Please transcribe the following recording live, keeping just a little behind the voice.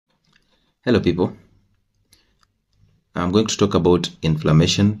Hello people, I'm going to talk about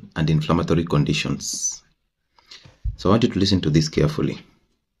inflammation and inflammatory conditions. So I want you to listen to this carefully.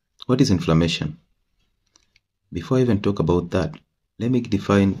 What is inflammation? Before I even talk about that, let me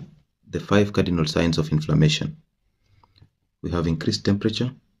define the 5 cardinal signs of inflammation. We have increased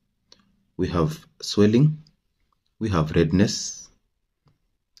temperature, we have swelling, we have redness,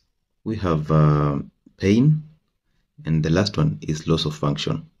 we have pain, and the last one is loss of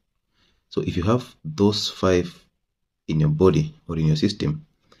function. So if you have those 5 in your body or in your system,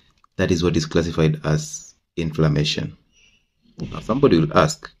 that is what is classified as inflammation. Now somebody will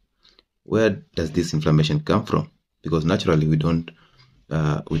ask, where does this inflammation come from? Because naturally we don't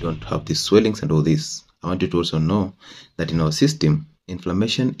have these swellings and all this. I want you to also know that in our system,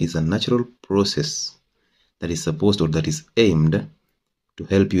 inflammation is a natural process that is supposed or that is aimed to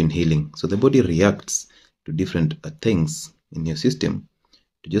help you in healing. So the body reacts to different things in your system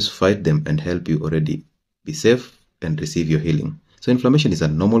to just fight them and help you already be safe and receive your healing. So inflammation is a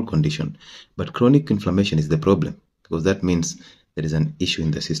normal condition, but chronic inflammation is the problem, because that means there is an issue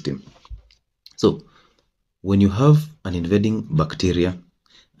in the system. So when you have an invading bacteria,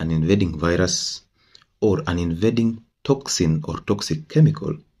 an invading virus, or an invading toxin or toxic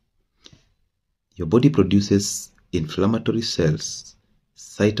chemical, your body produces inflammatory cells,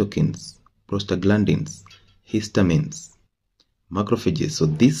 cytokines, prostaglandins, histamines, macrophages. So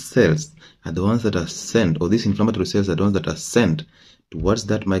these cells are the ones that are sent, or these inflammatory cells are the ones that are sent towards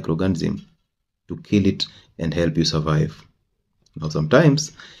that microorganism to kill it and help you survive. Now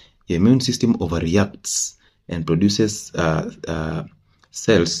sometimes your immune system overreacts and produces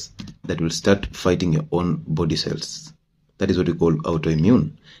cells that will start fighting your own body cells. That is what we call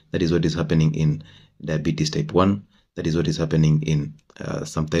autoimmune. That is what is happening in diabetes type 1. That is what is happening in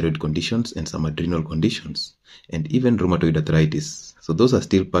some thyroid conditions and some adrenal conditions, and even rheumatoid arthritis. So those are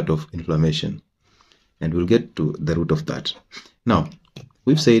still part of inflammation, and we'll get to the root of that. Now,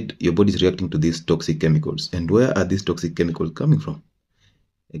 we've said your body is reacting to these toxic chemicals, and where are these toxic chemicals coming from?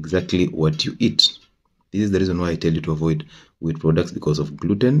 Exactly what you eat. This is the reason why I tell you to avoid wheat products, because of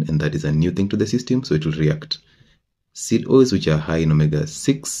gluten, and that is a new thing to the system, so it will react. Seed oils, which are high in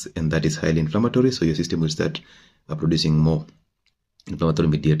omega-6, and that is highly inflammatory, so your system will start producing more inflammatory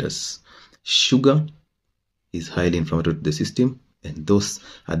mediators. Sugar is highly inflammatory to the system, and those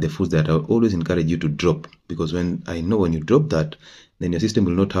are the foods that I always encourage you to drop, because when you drop that, then your system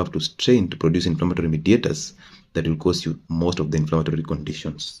will not have to strain to produce inflammatory mediators that will cause you most of the inflammatory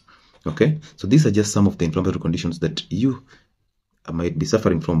conditions. Okay, so these are just some of the inflammatory conditions that you might be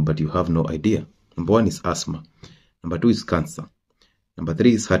suffering from, but you have no idea. Number 1 is asthma. Number 2 is cancer. Number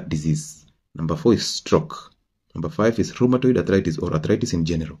 3 is heart disease. Number 4 is stroke. Number 5 is rheumatoid arthritis or arthritis in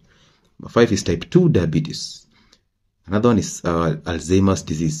general. Number 5 is type 2 diabetes. Another one is Alzheimer's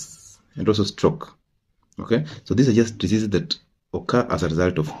disease and also stroke. Okay, so these are just diseases that occur as a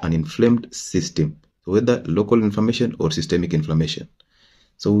result of an inflamed system, so whether local inflammation or systemic inflammation.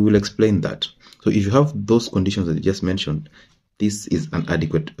 So we will explain that. So if you have those conditions that I just mentioned, this is an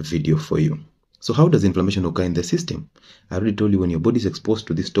adequate video for you. So how does inflammation occur in the system? I already told you, when your body is exposed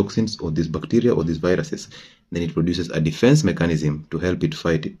to these toxins or these bacteria or these viruses, then it produces a defense mechanism to help it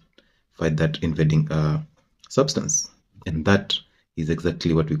fight that invading substance. And that is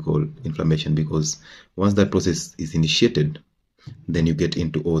exactly what we call inflammation, because once that process is initiated, then you get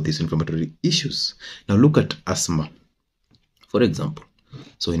into all these inflammatory issues. Now look at asthma, for example.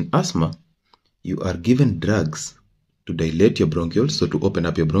 So in asthma, you are given drugs to dilate your bronchioles, so to open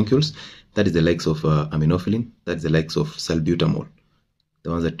up your bronchioles. That is the likes of aminophylline, that is the likes of salbutamol, the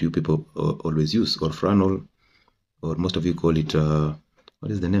ones that you people always use, or franol, or most of you call it, what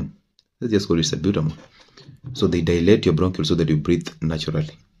is the name? Let's just call it salbutamol. So they dilate your bronchioles so that you breathe naturally.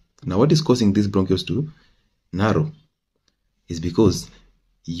 Now what is causing these bronchioles to narrow is because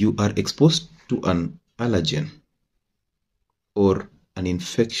you are exposed to an allergen or an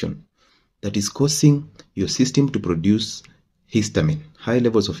infection that is causing your system to produce histamine, high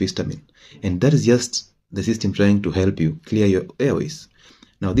levels of histamine. And that is just the system trying to help you clear your airways.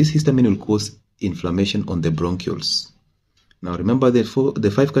 Now this histamine will cause inflammation on the bronchioles. Now remember the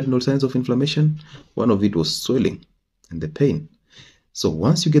 5 cardinal signs of inflammation? One of it was swelling and the pain. So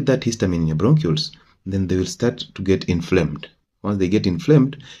once you get that histamine in your bronchioles, then they will start to get inflamed. Once they get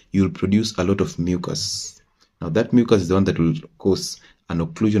inflamed, you will produce a lot of mucus. Now that mucus is the one that will cause an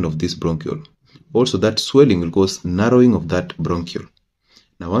occlusion of this bronchiole. Also, that swelling will cause narrowing of that bronchiole.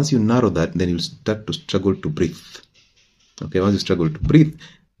 Now once you narrow that, then you'll start to struggle to breathe. Okay, once you struggle to breathe,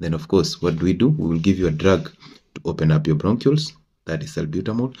 then of course, what do? We will give you a drug to open up your bronchioles, that is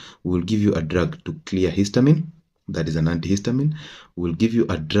salbutamol. We will give you a drug to clear histamine, that is an antihistamine. We will give you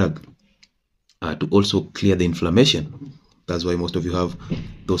a drug to also clear the inflammation. That's why most of you have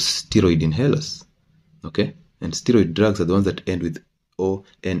those steroid inhalers, okay? And steroid drugs are the ones that end with ONE,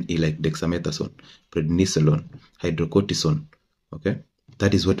 like dexamethasone, prednisolone, hydrocortisone, okay?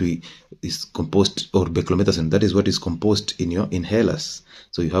 That is what is composed, or beclomethasone, that is what is composed in your inhalers.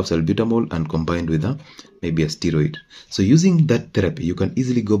 So you have salbutamol and combined with maybe a steroid. So using that therapy, you can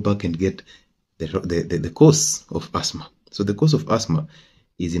easily go back and get the cause of asthma. So the cause of asthma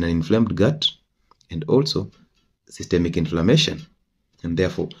is in an inflamed gut and also systemic inflammation. And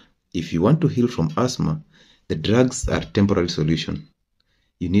therefore, if you want to heal from asthma, the drugs are temporary solution.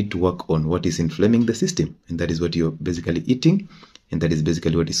 You need to work on what is inflaming the system, and that is what you're basically eating, and that is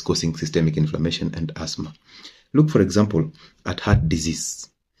basically what is causing systemic inflammation and asthma. Look, for example, at heart disease.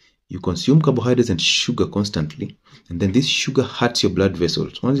 You consume carbohydrates and sugar constantly, and then this sugar hurts your blood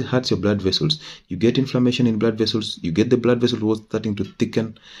vessels. Once it hurts your blood vessels, you get inflammation in blood vessels, you get the blood vessels starting to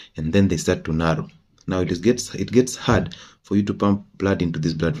thicken, and then they start to narrow. Now it gets hard for you to pump blood into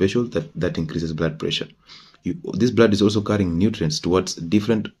this blood vessel. That increases blood pressure. This blood is also carrying nutrients towards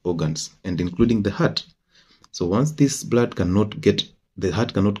different organs, and including the heart. So once this blood the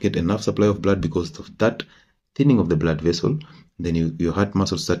heart cannot get enough supply of blood because of that thinning of the blood vessel, then your heart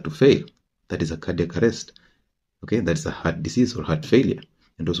muscles start to fail. That is a cardiac arrest. Okay, that's a heart disease or heart failure.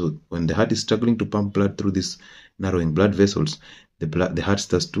 And also, when the heart is struggling to pump blood through these narrowing blood vessels, the heart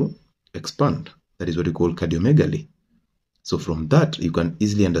starts to expand. That is what we call cardiomegaly. So from that, you can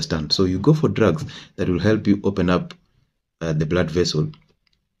easily understand. So you go for drugs that will help you open up the blood vessel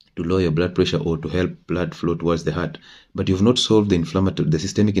to lower your blood pressure or to help blood flow towards the heart. But you've not solved the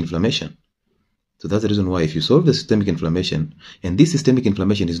systemic inflammation. So that's the reason why, if you solve the systemic inflammation, and this systemic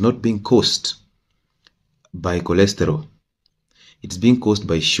inflammation is not being caused by cholesterol, it's being caused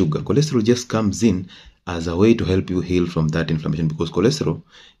by sugar. Cholesterol just comes in as a way to help you heal from that inflammation, because cholesterol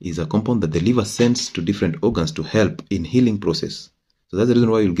is a compound that the liver sends to different organs to help in healing process. So that's the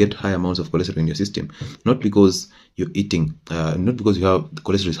reason why you'll get high amounts of cholesterol in your system, not because you're eating, not because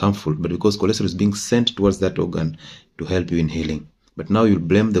cholesterol is harmful, but because cholesterol is being sent towards that organ to help you in healing. But now you'll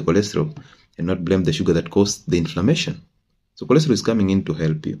blame the cholesterol and not blame the sugar that caused the inflammation. So cholesterol is coming in to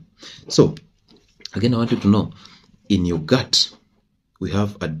help you. So again, I want you to know, in your gut, we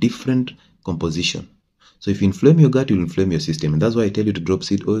have a different composition. So if you inflame your gut, you'll inflame your system. And that's why I tell you to drop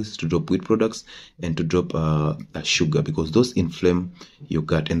seed oils, to drop wheat products, and to drop sugar, because those inflame your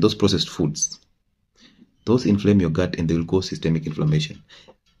gut. And those processed foods, those inflame your gut and they will cause systemic inflammation.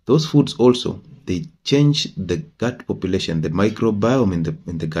 Those foods also, they change the gut population, the microbiome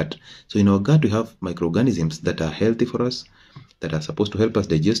in the gut. So in our gut, we have microorganisms that are healthy for us, that are supposed to help us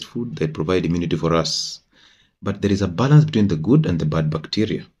digest food, that provide immunity for us. But there is a balance between the good and the bad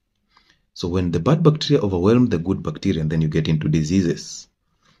bacteria. So when the bad bacteria overwhelm the good bacteria, then you get into diseases.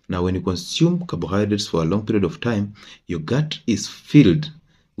 Now, when you consume carbohydrates for a long period of time, your gut is filled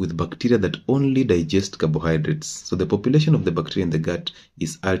with bacteria that only digest carbohydrates. So the population of the bacteria in the gut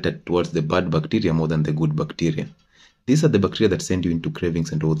is altered towards the bad bacteria more than the good bacteria. These are the bacteria that send you into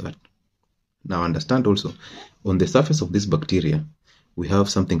cravings and all that. Now understand also, on the surface of this bacteria, we have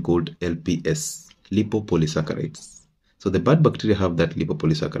something called LPS, lipopolysaccharides. So the bad bacteria have that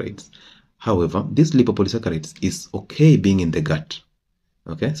lipopolysaccharides. However, this lipopolysaccharides is okay being in the gut.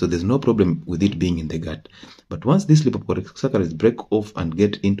 Okay, so there's no problem with it being in the gut. But once these lipopolysaccharides break off and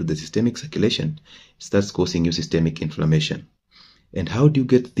get into the systemic circulation, it starts causing you systemic inflammation. And how do you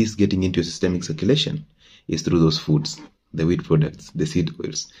get this getting into your systemic circulation? Is through those foods, the wheat products, the seed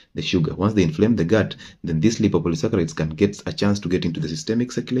oils, the sugar. Once they inflame the gut, then these lipopolysaccharides can get a chance to get into the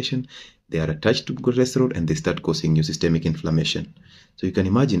systemic circulation. They are attached to cholesterol and they start causing you systemic inflammation. So you can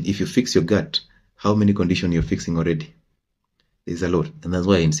imagine, if you fix your gut, how many conditions you're fixing already. There's a lot, and that's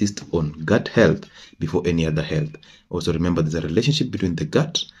why I insist on gut health before any other health. Also remember, there's a relationship between the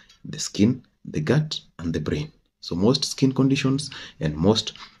gut, the skin, the gut, and the brain. So most skin conditions and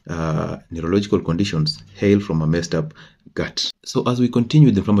most neurological conditions hail from a messed up gut. So as we continue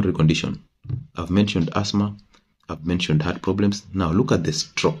with the inflammatory condition, I've mentioned asthma, I've mentioned heart problems. Now look at the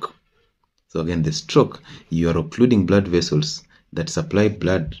stroke. So again, the stroke, you are occluding blood vessels that supply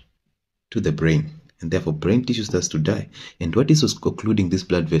blood to the brain, and therefore brain tissue starts to die. And what is occluding these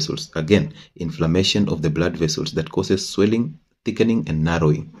blood vessels? Again, inflammation of the blood vessels that causes swelling, thickening, and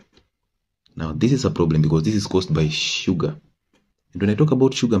narrowing. Now this is a problem because this is caused by sugar. And when I talk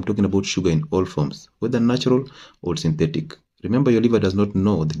about sugar, I'm talking about sugar in all forms, whether natural or synthetic. Remember, your liver does not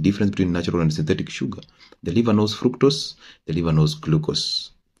know the difference between natural and synthetic sugar. The liver knows fructose, the liver knows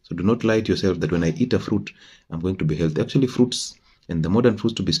glucose. So do not lie to yourself that when I eat a fruit, I'm going to be healthy. Actually, fruits And the modern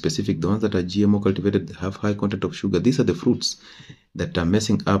fruits, to be specific, the ones that are GMO cultivated, they have high content of sugar. These are the fruits that are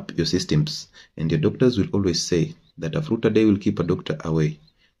messing up your systems. And your doctors will always say that a fruit a day will keep a doctor away.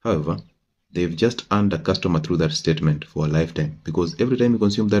 However, they've just earned a customer through that statement for a lifetime, because every time you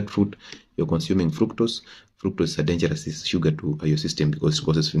consume that fruit, you're consuming fructose. Fructose is a dangerous sugar to your system because it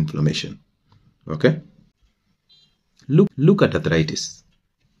causes inflammation. Okay? Look at arthritis.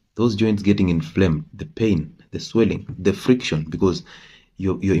 Those joints getting inflamed, the pain, the swelling, the friction, because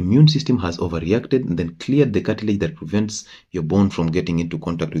your immune system has overreacted and then cleared the cartilage that prevents your bone from getting into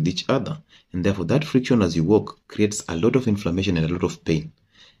contact with each other. And therefore, that friction as you walk creates a lot of inflammation and a lot of pain.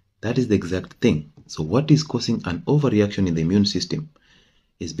 That is the exact thing. So what is causing an overreaction in the immune system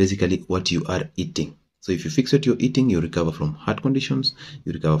is basically what you are eating. So if you fix what you're eating, you recover from heart conditions,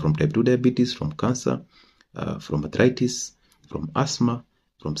 you recover from type 2 diabetes, from cancer, from arthritis, from asthma,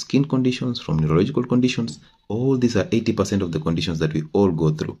 from skin conditions, from neurological conditions. All these are 80% of the conditions that we all go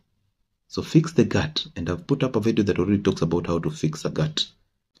through. So fix the gut, and I've put up a video that already talks about how to fix a gut.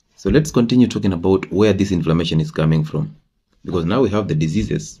 So let's continue talking about where this inflammation is coming from, because now we have the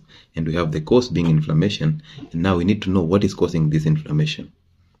diseases and we have the cause being inflammation, and now we need to know what is causing this inflammation.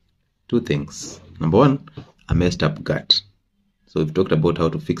 Two things. Number one, a messed up gut. So we've talked about how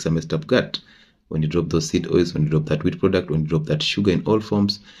to fix a messed up gut. When you drop those seed oils, when you drop that wheat product, when you drop that sugar in all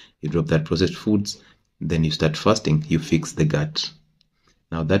forms, you drop that processed foods, then you start fasting, you fix the gut.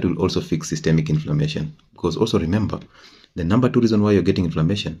 Now that will also fix systemic inflammation, because also remember, the number 2 reason why you're getting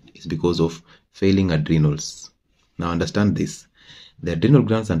inflammation is because of failing adrenals. Now understand this. The adrenal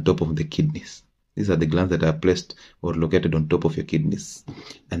glands are on top of the kidneys. These are the glands that are placed or located on top of your kidneys.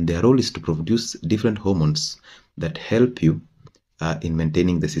 And their role is to produce different hormones that help you in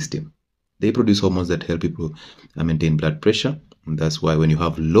maintaining the system. They produce hormones that help people maintain blood pressure. And that's why when you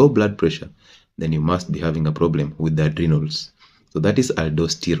have low blood pressure, then you must be having a problem with the adrenals. So that is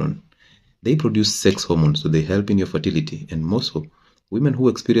aldosterone. They produce sex hormones, so they help in your fertility. And most of women who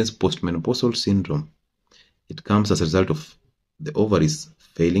experience postmenopausal syndrome, it comes as a result of the ovaries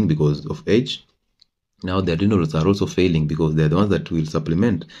failing because of age. Now the adrenals are also failing because they're the ones that will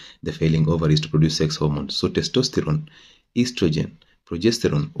supplement the failing ovaries to produce sex hormones. So testosterone, estrogen,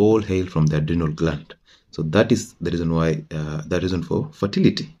 progesterone all hail from the adrenal gland. So that is the reason why, the reason for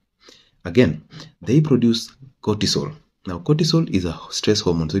fertility. Again, they produce cortisol. Now cortisol is a stress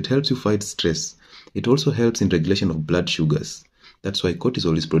hormone, so it helps you fight stress. It also helps in regulation of blood sugars. That's why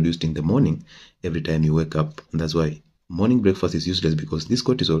cortisol is produced in the morning every time you wake up. And that's why morning breakfast is useless, because this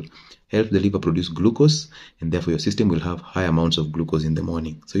cortisol helps the liver produce glucose, and therefore your system will have high amounts of glucose in the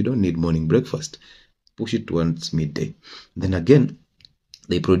morning. So you don't need morning breakfast. Push it towards midday. Then again,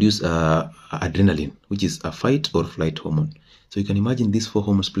 they produce adrenaline, which is a fight or flight hormone. So you can imagine these 4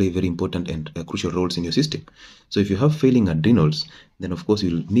 hormones play very important and crucial roles in your system. So if you have failing adrenals, then of course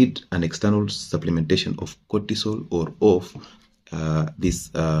you'll need an external supplementation of cortisol or of this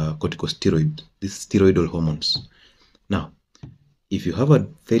corticosteroid, these steroidal hormones. Now, if you have a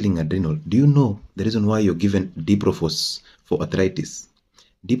failing adrenal, do you know the reason why you're given diprofos for arthritis?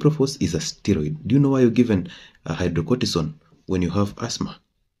 Diprofos is a steroid. Do you know why you're given hydrocortisone when you have asthma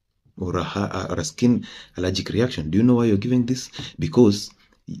or a skin allergic reaction? Do you know why you're giving this? Because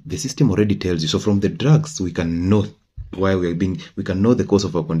the system already tells you. So from the drugs, we can know why we can know the cause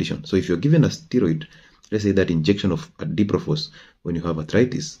of our condition. So if you're given a steroid, let's say that injection of diprofos when you have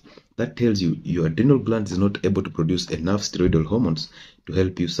arthritis, that tells you your adrenal gland is not able to produce enough steroidal hormones to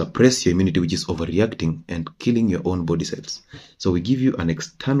help you suppress your immunity, which is overreacting and killing your own body cells. So we give you an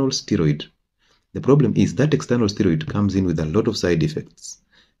external steroid. The problem is that external steroid comes in with a lot of side effects.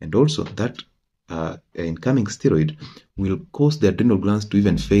 And also that incoming steroid will cause the adrenal glands to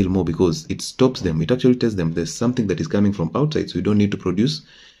even fail more, because it stops them. It actually tells them there's something that is coming from outside, so you don't need to produce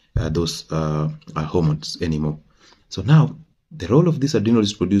those hormones anymore. So now the role of this adrenal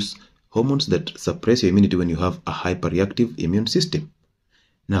is to produce hormones that suppress your immunity when you have a hyperreactive immune system.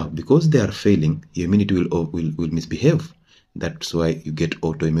 Now, because they are failing, your immunity will misbehave. That's why you get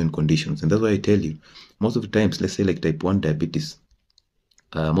autoimmune conditions. And that's why I tell you, most of the times, let's say like type 1 diabetes,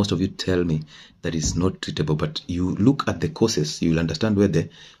 most of you tell me that it's not treatable, but you look at the causes, you will understand where the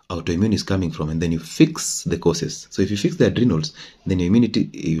autoimmune is coming from, and then you fix the causes. So if you fix the adrenals, then your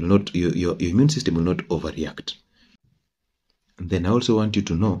immunity will not, your immune system will not overreact. And then I also want you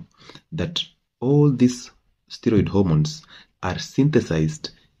to know that all these steroid hormones are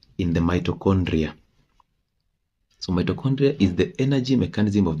synthesized in the mitochondria. So mitochondria is the energy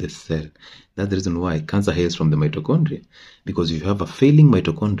mechanism of the cell. That's the reason why cancer hails from the mitochondria. Because if you have a failing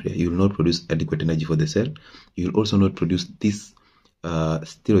mitochondria, you will not produce adequate energy for the cell. You will also not produce these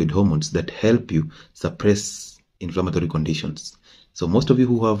steroid hormones that help you suppress inflammatory conditions. So most of you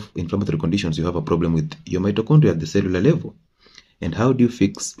who have inflammatory conditions, you have a problem with your mitochondria at the cellular level. And how do you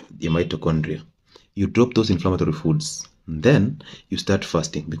fix your mitochondria? You drop those inflammatory foods. Then you start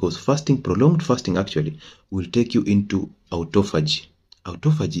fasting, because fasting, prolonged fasting actually, will take you into autophagy.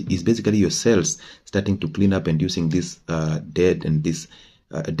 Autophagy is basically your cells starting to clean up and using this dead and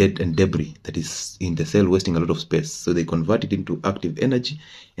debris that is in the cell, wasting a lot of space. So they convert it into active energy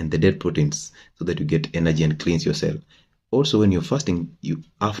and the dead proteins so that you get energy and cleanse your cell. Also, when you're fasting,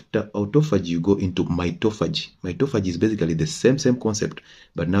 after autophagy, you go into mitophagy. Mitophagy is basically the same concept,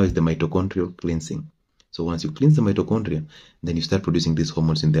 but now it's the mitochondrial cleansing. So once you cleanse the mitochondria, then you start producing these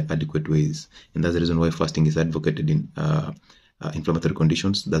hormones in the adequate ways. And that's the reason why fasting is advocated in inflammatory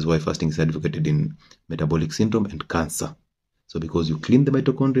conditions. That's why fasting is advocated in metabolic syndrome and cancer. So because you clean the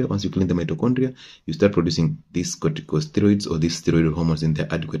mitochondria, once you clean the mitochondria, you start producing these corticosteroids or these steroid hormones in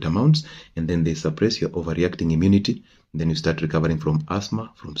the adequate amounts, and then they suppress your overreacting immunity. Then you start recovering from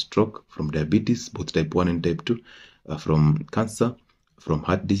asthma, from stroke, from diabetes, both type 1 and type 2, from cancer, from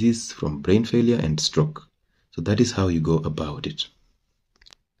heart disease, from brain failure and stroke. So that is how you go about it.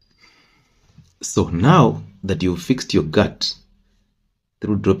 So now that you've fixed your gut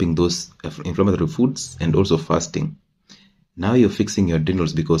through dropping those inflammatory foods and also fasting, now you're fixing your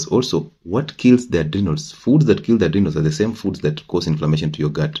adrenals, because also what kills the adrenals, foods that kill the adrenals are the same foods that cause inflammation to your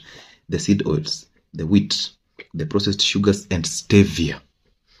gut. The seed oils, the wheat, the processed sugars and stevia,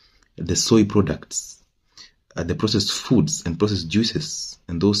 the soy products, the processed foods and processed juices,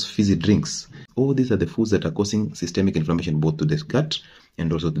 and those fizzy drinks. All these are the foods that are causing systemic inflammation both to the gut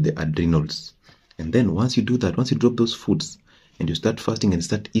and also to the adrenals. And then once you do that, once you drop those foods and you start fasting and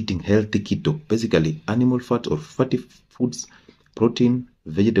start eating healthy keto, basically animal fat or fatty foods, protein,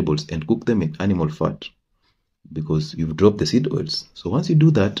 vegetables, and cook them in animal fat, because you've dropped the seed oils. So once you do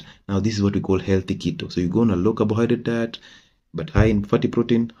that, now this is what we call healthy keto. So you go on a low carbohydrate diet, but high in fatty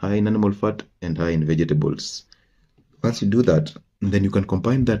protein, high in animal fat, and high in vegetables. Once you do that, then you can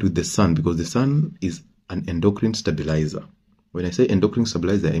combine that with the sun, because the sun is an endocrine stabilizer. When I say endocrine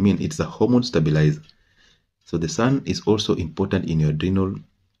stabilizer, I mean it's a hormone stabilizer. So the sun is also important in your adrenal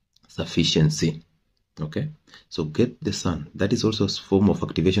sufficiency. Okay, so get the sun. That is also a form of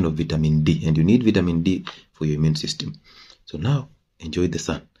activation of vitamin D, and you need vitamin D for your immune system. So now enjoy the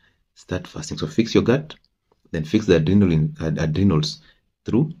sun, start fasting. So fix your gut, then fix the adrenals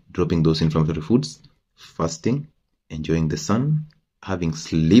through dropping those inflammatory foods, fasting, enjoying the sun, having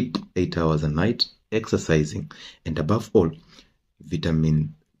sleep 8 hours a night, exercising, and above all,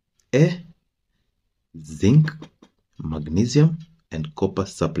 vitamin A, zinc, magnesium, and copper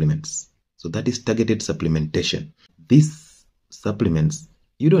supplements. So that is targeted supplementation. These supplements,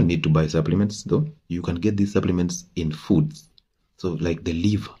 you don't need to buy supplements though. You can get these supplements in foods. So like the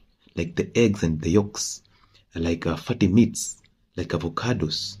liver, like the eggs and the yolks, like fatty meats, like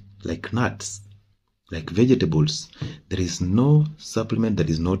avocados, like nuts, like vegetables. There is no supplement that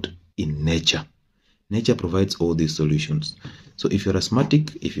is not in nature. Nature provides all these solutions. So if you're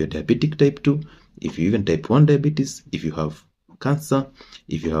asthmatic, if you're diabetic type 2, if you even type 1 diabetes, if you have cancer,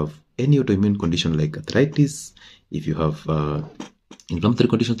 if you have any autoimmune condition like arthritis, if you have inflammatory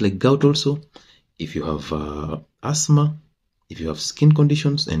conditions like gout also, if you have asthma, if you have skin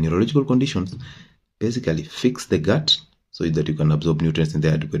conditions and neurological conditions, basically fix the gut so that you can absorb nutrients in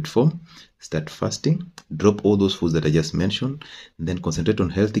the adequate form. Start fasting, drop all those foods that I just mentioned, and then concentrate on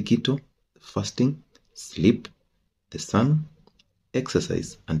healthy keto, fasting, sleep, the sun,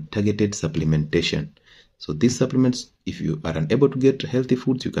 exercise, and targeted supplementation. So these supplements, if you are unable to get healthy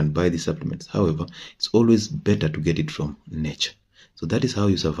foods, you can buy these supplements. However, it's always better to get it from nature. So that is how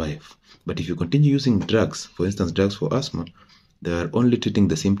you survive. But if you continue using drugs, for instance, drugs for asthma, they are only treating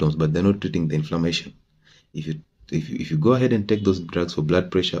the symptoms, but they're not treating the inflammation. If you go ahead and take those drugs for blood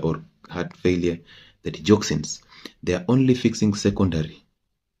pressure or heart failure, the digoxins, they are only fixing secondary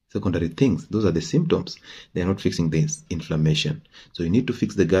things. Those are the symptoms. They are not fixing the inflammation. So you need to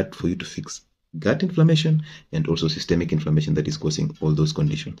fix the gut for you to fix gut inflammation and also systemic inflammation that is causing all those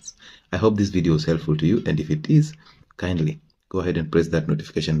conditions. I hope this video is helpful to you, and if it is, kindly go ahead and press that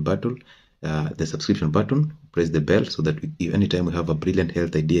notification button, the subscription button, press the bell so that anytime we have a brilliant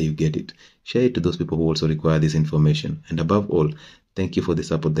health idea, you get it. Share it to those people who also require this information. And above all, thank you for the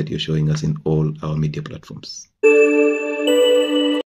support that you're showing us in all our media platforms.